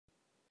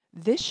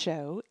This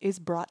show is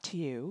brought to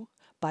you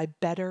by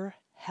BetterHelp.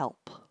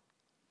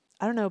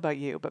 I don't know about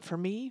you, but for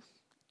me,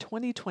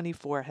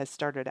 2024 has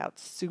started out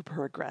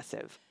super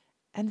aggressive.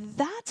 And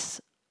that's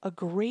a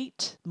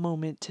great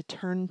moment to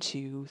turn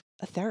to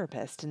a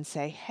therapist and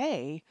say,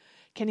 hey,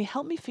 can you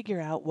help me figure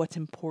out what's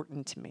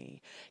important to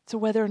me? So,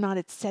 whether or not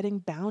it's setting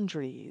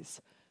boundaries,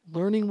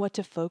 learning what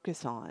to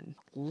focus on,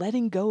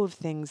 letting go of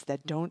things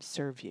that don't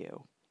serve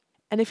you.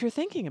 And if you're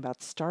thinking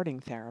about starting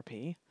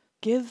therapy,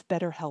 give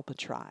BetterHelp a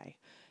try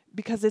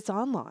because it's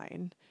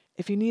online.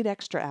 If you need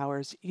extra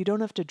hours, you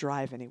don't have to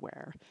drive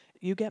anywhere.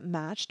 You get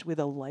matched with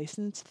a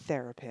licensed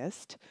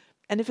therapist,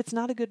 and if it's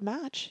not a good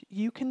match,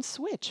 you can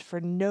switch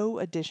for no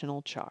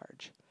additional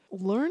charge.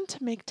 Learn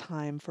to make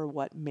time for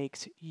what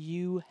makes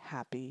you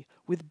happy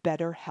with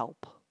BetterHelp.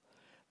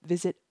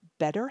 Visit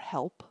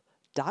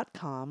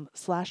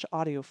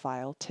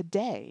betterhelp.com/audiophile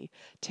today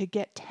to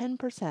get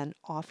 10%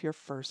 off your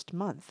first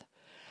month.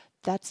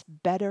 That's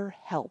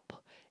BetterHelp,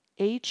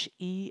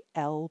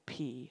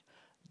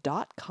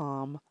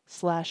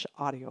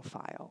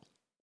 HELP.com/audiophile.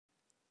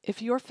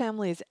 If your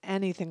family is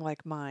anything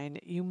like mine,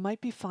 you might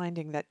be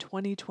finding that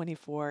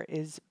 2024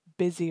 is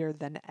busier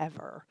than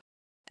ever.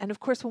 And of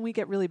course, when we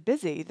get really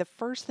busy, the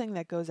first thing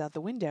that goes out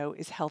the window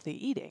is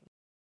healthy eating.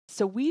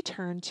 So we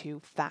turn to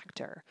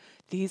Factor.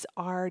 These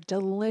are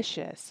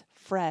delicious,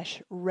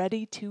 fresh,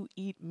 ready to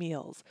eat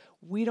meals.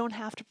 We don't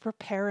have to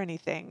prepare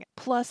anything.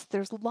 Plus,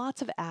 there's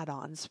lots of add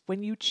ons.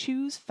 When you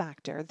choose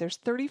Factor, there's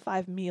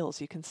 35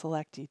 meals you can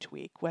select each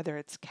week, whether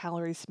it's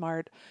Calorie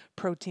Smart,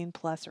 Protein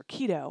Plus, or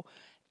Keto.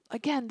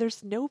 Again,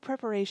 there's no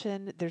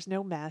preparation, there's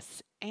no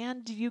mess,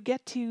 and you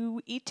get to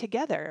eat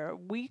together.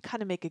 We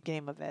kind of make a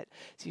game of it.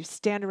 So you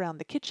stand around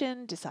the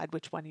kitchen, decide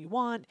which one you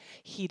want,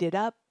 heat it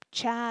up,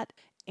 chat,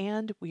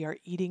 and we are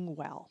eating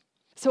well.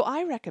 So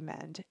I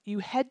recommend you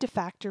head to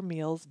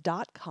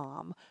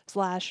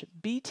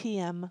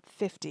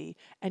factormeals.com/BTM50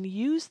 and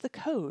use the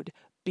code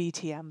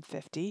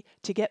BTM50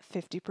 to get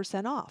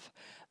 50% off.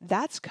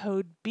 That's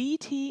code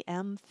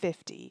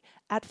BTM50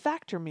 at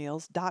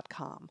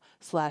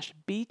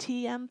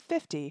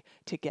factormeals.com/BTM50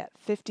 to get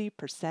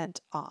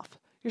 50% off.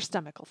 Your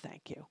stomach will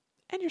thank you,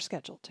 and your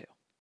schedule too.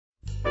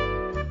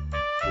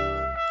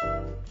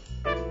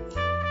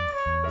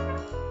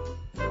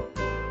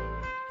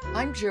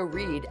 I'm Joe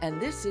Reed, and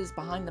this is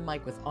Behind the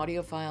Mic with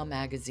AudioFile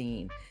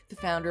Magazine. The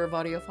founder of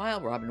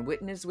AudioFile, Robin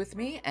Whitten, is with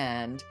me,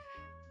 and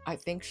I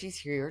think she's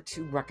here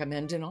to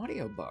recommend an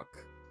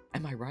audiobook.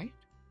 Am I right?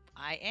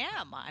 I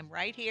am. I'm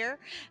right here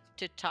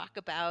to talk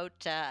about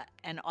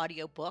an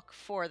audiobook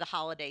for the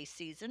holiday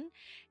season.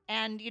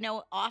 And,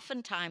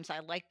 oftentimes I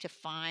like to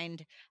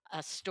find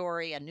a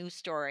new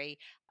story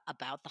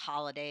about the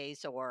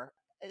holidays or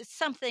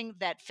something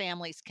that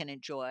families can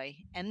enjoy.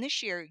 And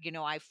this year,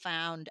 I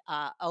found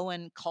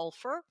Eoin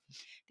Colfer,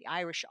 the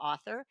Irish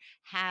author,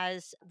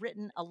 has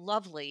written a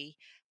lovely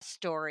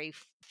story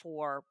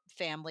for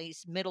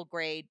families, middle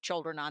grade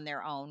children on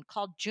their own,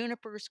 called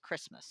Juniper's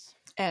Christmas.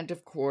 And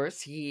of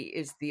course, he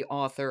is the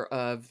author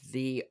of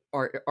the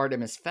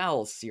Artemis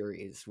Fowl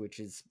series, which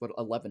is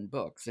 11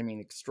 books. I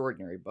mean,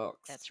 extraordinary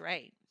books That's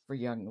right. for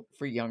young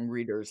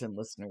readers and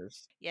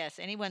listeners. Yes,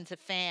 anyone's a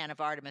fan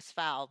of Artemis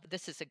Fowl.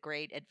 This is a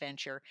great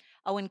adventure.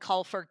 Owen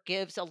Colfer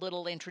gives a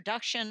little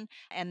introduction,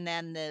 and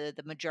then the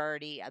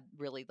majority,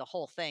 really the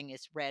whole thing,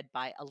 is read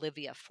by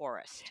Olivia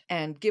Forrest.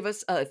 And give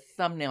us a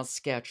thumbnail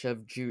sketch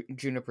of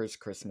Juniper's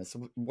Christmas.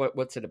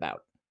 What's it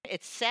about?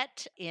 It's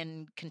set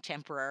in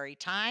contemporary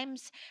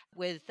times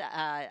with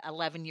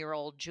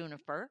 11-year-old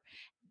Juniper.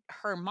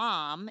 Her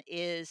mom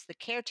is the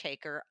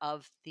caretaker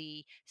of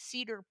the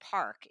Cedar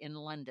Park in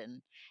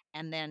London.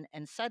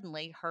 And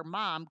suddenly her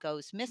mom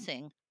goes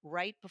missing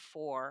right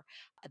before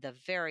the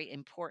very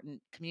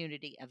important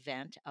community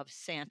event of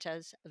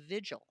Santa's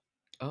Vigil.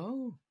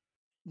 Oh,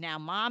 Now,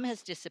 mom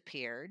has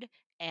disappeared.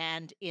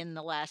 And in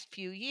the last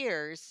few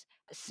years,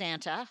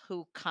 Santa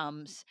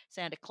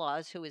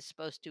Claus, who is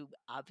supposed to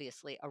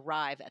obviously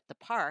arrive at the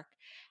park,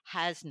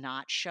 has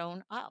not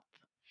shown up.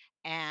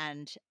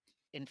 And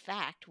in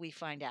fact, we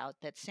find out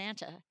that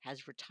Santa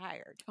has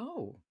retired.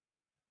 oh.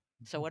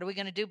 So, what are we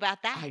going to do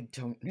about that? I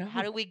don't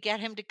How know. do we get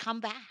him to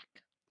come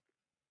back?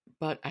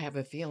 But I have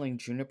a feeling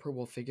Juniper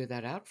will figure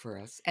that out for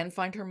us and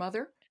find her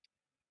mother.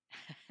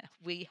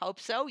 We hope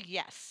so.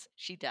 Yes,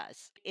 she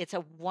does. It's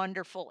a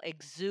wonderful,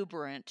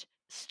 exuberant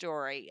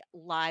story,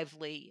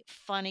 lively,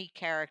 funny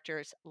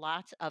characters,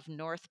 lots of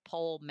North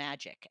Pole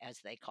magic, as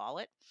they call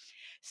it.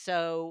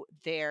 So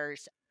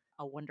there's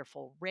a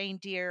wonderful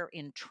reindeer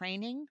in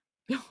training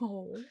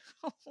Oh.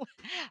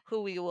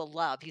 who we will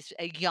love. He's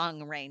a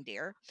young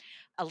reindeer.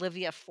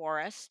 Olivia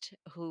Forrest,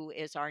 who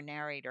is our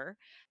narrator,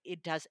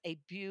 it does a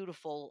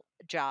beautiful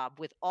job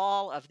with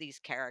all of these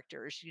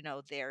characters.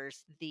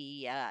 There's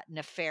the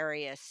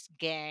nefarious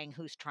gang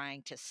who's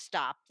trying to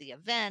stop the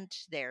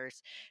event.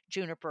 There's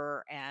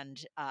Juniper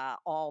and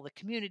all the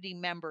community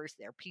members.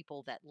 There are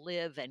people that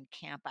live and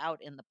camp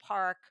out in the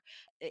park.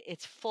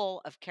 It's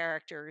full of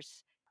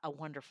characters. A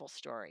wonderful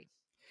story.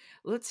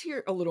 Let's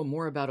hear a little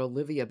more about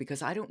Olivia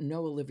because I don't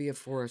know Olivia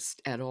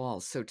Forrest at all.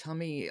 So tell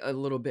me a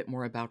little bit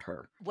more about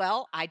her.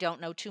 Well, I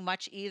don't know too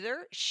much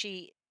either.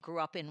 She grew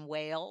up in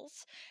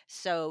Wales,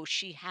 so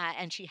she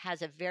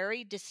has a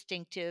very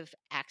distinctive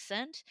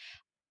accent.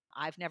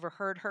 I've never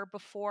heard her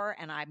before,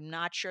 and I'm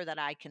not sure that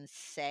I can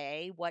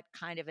say what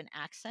kind of an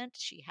accent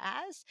she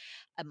has.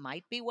 It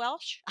might be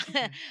Welsh,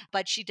 Okay.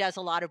 but she does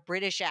a lot of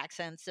British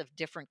accents of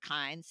different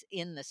kinds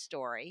in the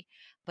story.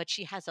 But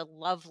she has a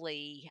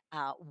lovely,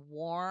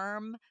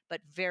 warm,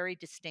 but very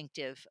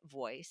distinctive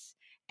voice.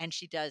 And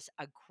she does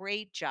a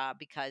great job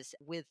because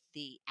with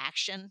the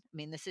action, I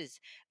mean, this is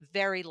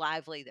very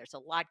lively. There's a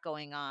lot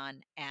going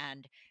on,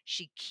 and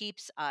she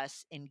keeps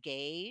us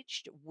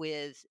engaged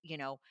with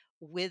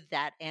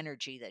that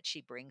energy that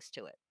she brings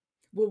to it.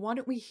 Well, why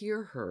don't we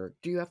hear her?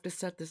 Do you have to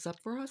set this up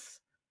for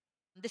us?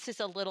 This is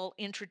a little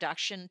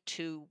introduction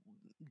to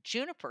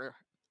Juniper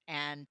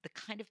and the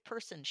kind of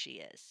person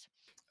she is.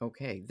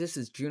 Okay, this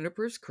is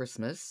Juniper's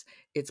Christmas.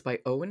 It's by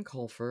Owen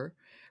Colfer,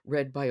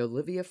 read by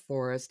Olivia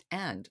Forrest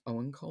and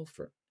Owen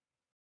Colfer.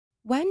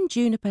 When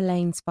Juniper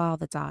Lane's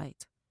father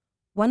died,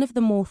 one of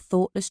the more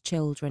thoughtless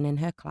children in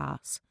her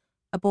class,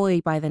 a boy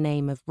by the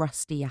name of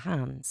Rusty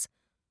Hans,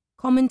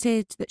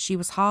 commented that she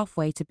was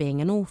halfway to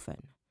being an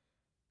orphan,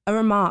 a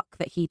remark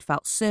that he'd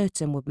felt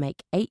certain would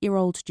make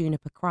 8-year-old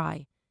Juniper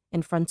cry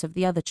in front of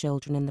the other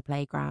children in the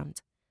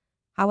playground.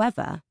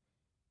 However,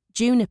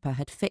 Juniper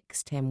had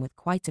fixed him with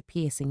quite a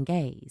piercing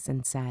gaze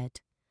and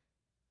said,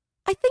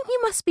 "I think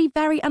you must be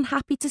very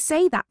unhappy to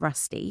say that,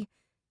 Rusty.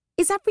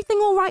 Is everything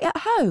all right at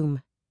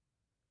home?"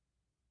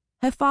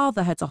 Her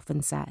father had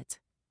often said,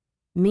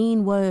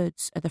 "Mean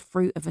words are the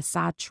fruit of a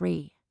sad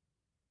tree."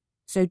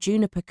 So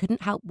Juniper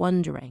couldn't help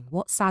wondering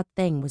what sad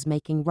thing was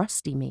making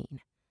Rusty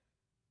mean.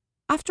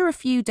 After a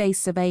few days'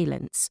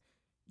 surveillance,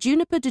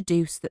 Juniper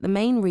deduced that the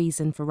main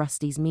reason for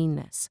Rusty's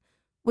meanness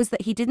was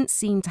that he didn't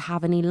seem to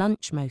have any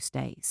lunch most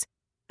days,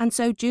 and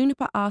so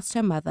Juniper asked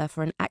her mother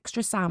for an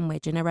extra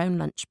sandwich in her own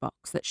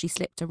lunchbox that she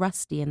slipped to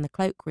Rusty in the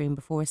cloakroom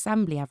before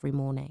assembly every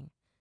morning.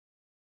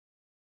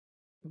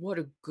 What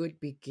a good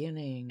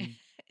beginning.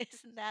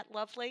 Isn't that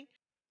lovely?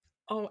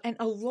 Oh, and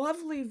a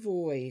lovely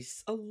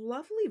voice. A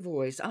lovely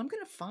voice. I'm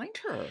going to find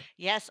her.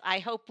 Yes, I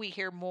hope we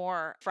hear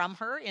more from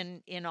her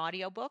in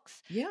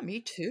audiobooks. Yeah, me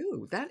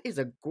too. That is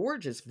a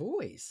gorgeous Yeah,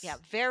 voice.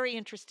 very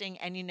interesting.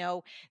 And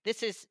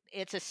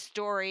it's a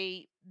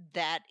story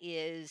that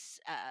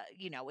is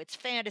it's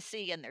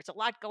fantasy and there's a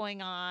lot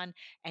going on,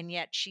 and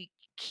yet she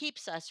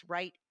keeps us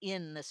right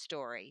in the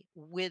story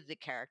with the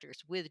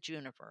characters, with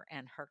Juniper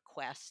and her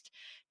quest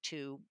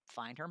to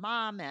find her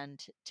mom and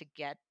to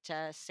get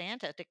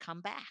Santa to come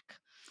back.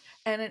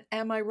 And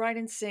am I right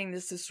in saying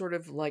this is sort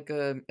of like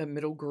a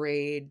middle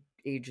grade,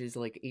 ages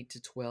like 8 to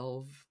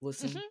 12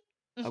 listen?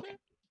 Mhm, mhm. Okay.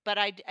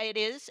 It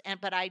is,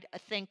 but I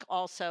think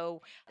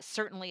also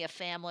certainly a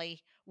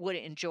family would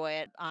enjoy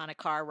it on a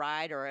car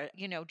ride or,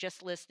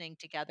 just listening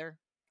together.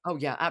 Oh,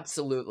 yeah,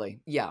 absolutely.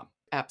 Yeah,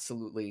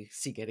 absolutely.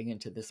 See getting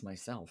into this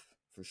myself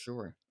for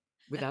sure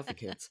without the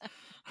kids.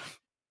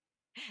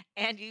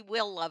 And you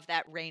will love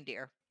that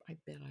reindeer. I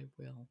bet I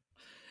will.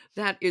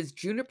 That is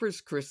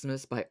Juniper's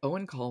Christmas by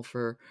Owen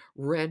Colfer,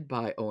 read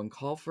by Owen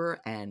Colfer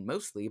and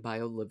mostly by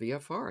Olivia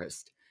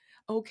Forrest.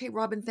 Okay,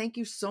 Robin, thank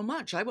you so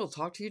much. I will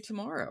talk to you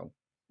tomorrow.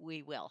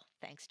 We will.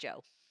 Thanks,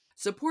 Joe.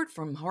 Support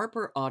from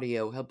Harper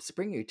Audio helps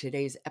bring you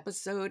today's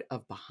episode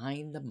of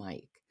Behind the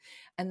Mic.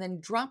 And then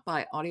drop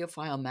by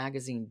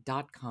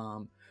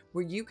audiofilemagazine.com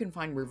where you can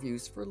find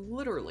reviews for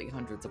literally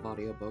hundreds of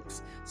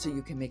audiobooks so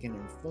you can make an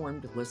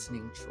informed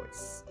listening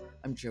choice.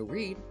 I'm Joe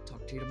Reed.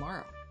 Talk to you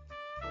tomorrow.